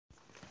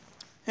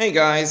Hey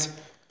guys,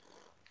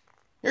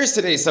 here's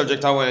today's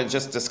subject I want to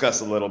just discuss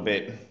a little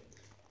bit.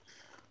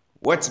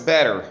 What's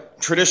better,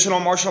 traditional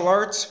martial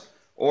arts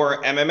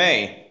or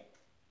MMA?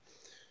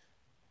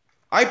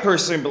 I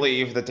personally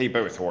believe that they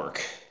both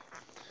work.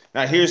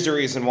 Now here's the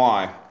reason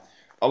why.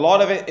 A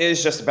lot of it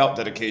is just about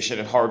dedication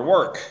and hard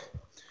work.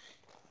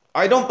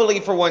 I don't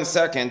believe for 1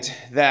 second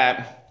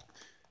that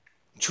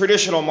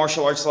traditional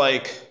martial arts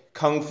like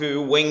Kung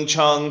Fu, Wing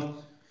Chun,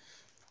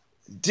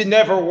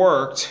 never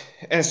worked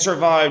and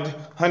survived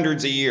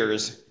hundreds of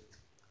years.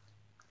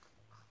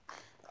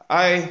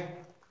 I've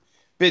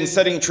been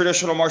studying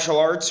traditional martial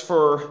arts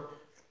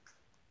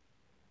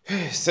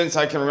since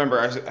I can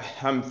remember.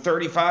 I'm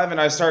 35 and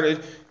I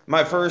started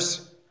my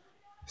first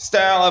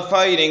style of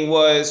fighting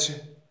was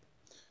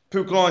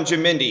Pukulon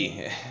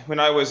Jimindi when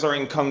I was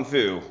learning Kung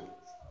Fu.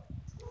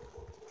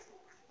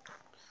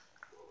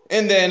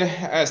 And then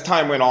as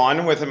time went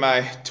on, within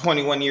my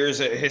 21 years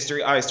of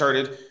history, I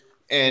started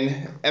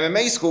in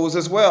MMA schools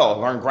as well,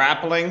 learn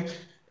grappling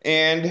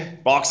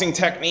and boxing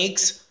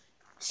techniques.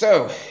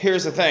 So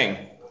here's the thing.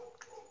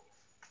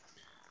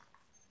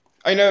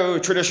 I know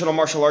traditional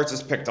martial arts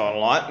is picked on a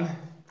lot,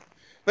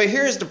 but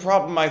here's the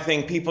problem I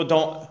think people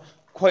don't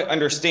quite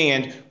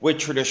understand with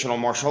traditional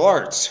martial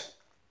arts.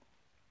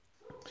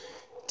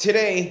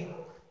 Today,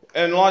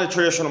 in a lot of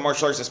traditional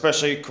martial arts,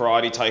 especially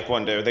karate,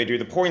 taekwondo, they do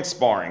the point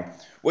sparring,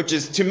 which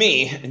is, to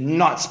me,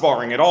 not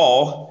sparring at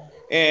all.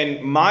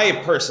 In my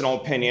personal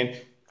opinion,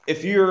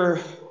 if you're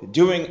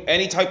doing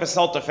any type of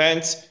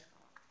self-defense,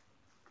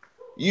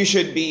 you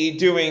should be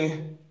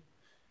doing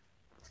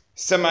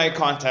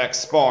semi-contact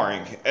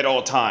sparring at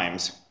all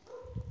times.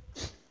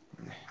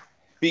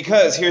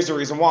 Because here's the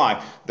reason why.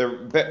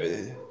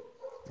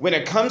 When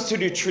it comes to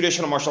the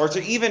traditional martial arts,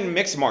 or even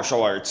mixed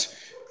martial arts,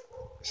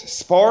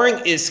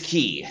 sparring is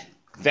key.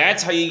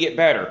 That's how you get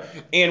better.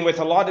 And with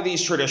a lot of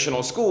these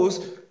traditional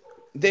schools,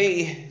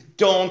 they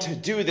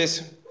don't do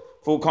this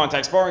full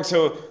contact sparring.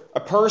 So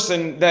a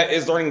person that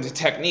is learning the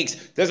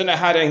techniques doesn't know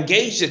how to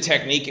engage the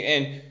technique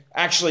and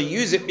actually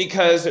use it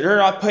because they're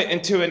not put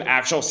into an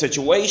actual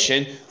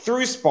situation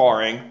through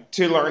sparring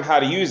to learn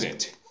how to use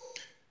it.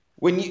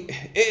 It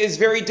is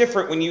very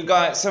different when you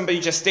got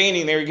somebody just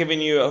standing there giving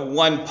you a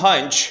one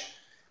punch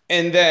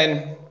and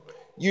then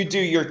you do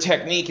your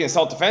technique and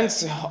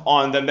self-defense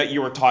on them that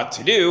you were taught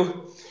to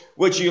do,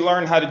 which you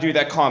learn how to do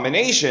that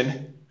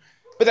combination,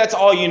 but that's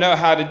all you know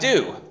how to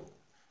do.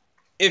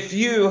 If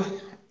you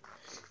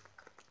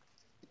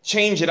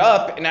change it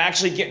up and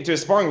actually get into a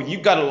sparring where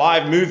you've got a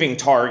live moving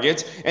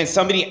target and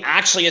somebody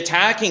actually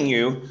attacking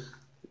you,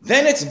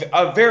 then it's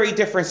a very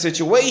different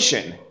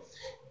situation.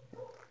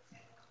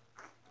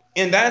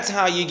 And that's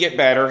how you get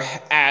better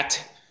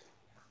at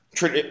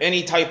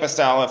any type of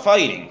style of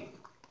fighting.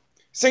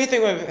 Same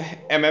thing with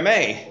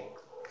MMA.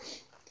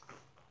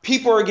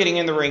 People are getting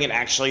in the ring and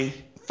actually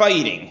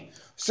fighting.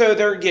 So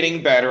they're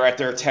getting better at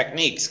their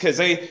techniques because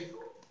they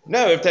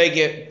know if they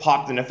get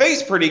popped in the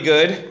face pretty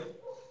good,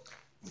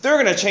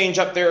 they're going to change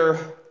up their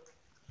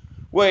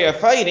way of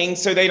fighting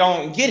so they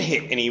don't get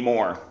hit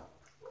anymore.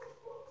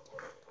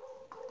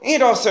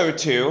 And also,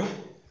 too,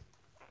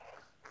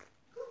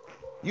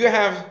 you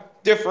have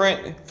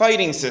different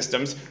fighting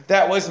systems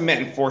that was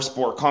meant for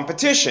sport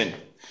competition.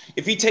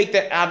 If you take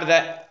that out of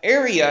that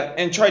area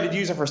and try to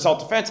use it for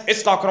self-defense,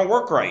 it's not going to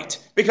work right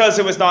because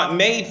it was not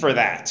made for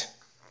that.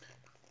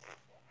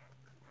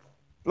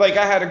 Like,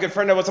 I had a good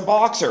friend that was a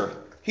boxer.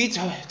 He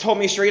told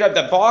me straight up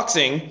that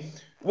boxing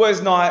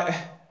was not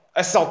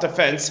a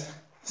self-defense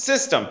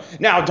system.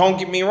 Now, don't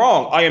get me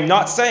wrong. I am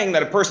not saying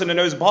that a person who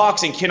knows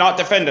boxing cannot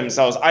defend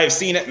themselves. I have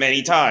seen it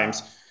many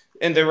times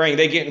in the ring.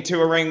 They get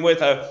into a ring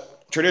with a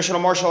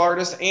traditional martial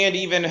artist and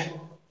even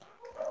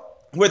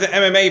with an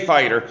MMA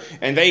fighter,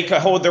 and they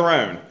could hold their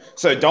own.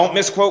 So don't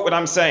misquote what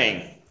I'm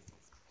saying.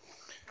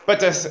 But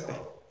the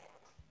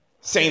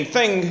same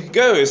thing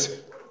goes.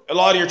 A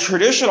lot of your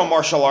traditional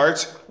martial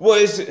arts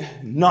was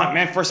not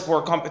meant for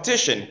sport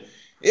competition.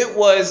 It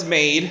was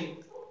made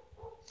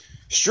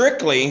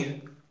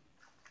strictly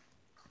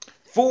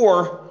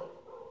for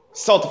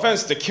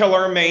self-defense, to kill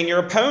or maim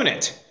your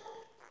opponent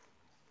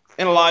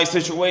in a live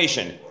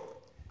situation.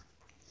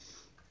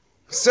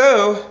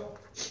 So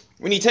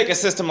when you take a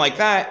system like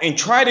that and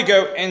try to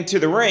go into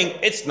the ring,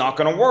 it's not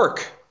going to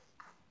work.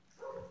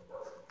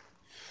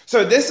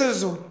 So this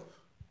is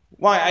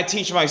why I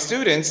teach my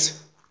students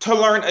to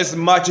learn as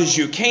much as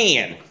you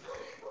can.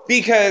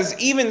 Because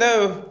even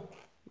though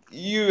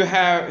you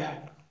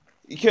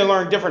can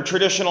learn different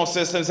traditional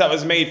systems that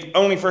was made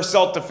only for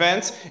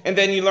self-defense, and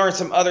then you learn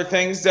some other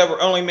things that were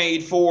only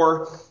made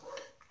for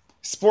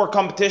sport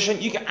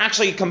competition, you can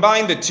actually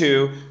combine the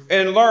two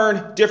and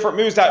learn different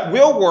moves that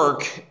will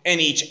work in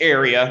each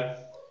area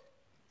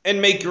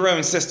and make your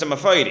own system of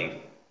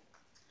fighting.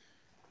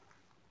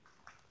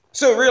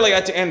 So really,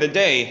 at the end of the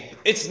day,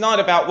 it's not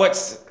about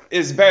what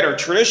is better,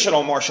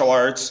 traditional martial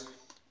arts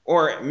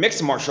or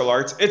mixed martial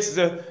arts. It's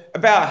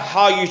about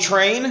how you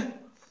train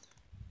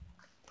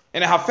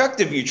and how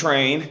effective you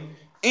train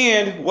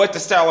and what the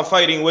style of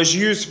fighting was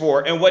used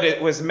for and what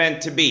it was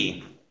meant to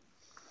be.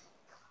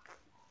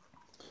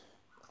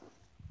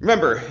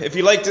 Remember, if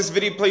you like this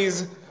video,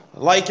 please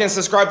like and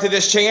subscribe to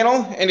this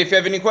channel. And if you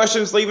have any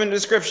questions, leave in the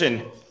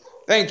description.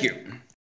 Thank you.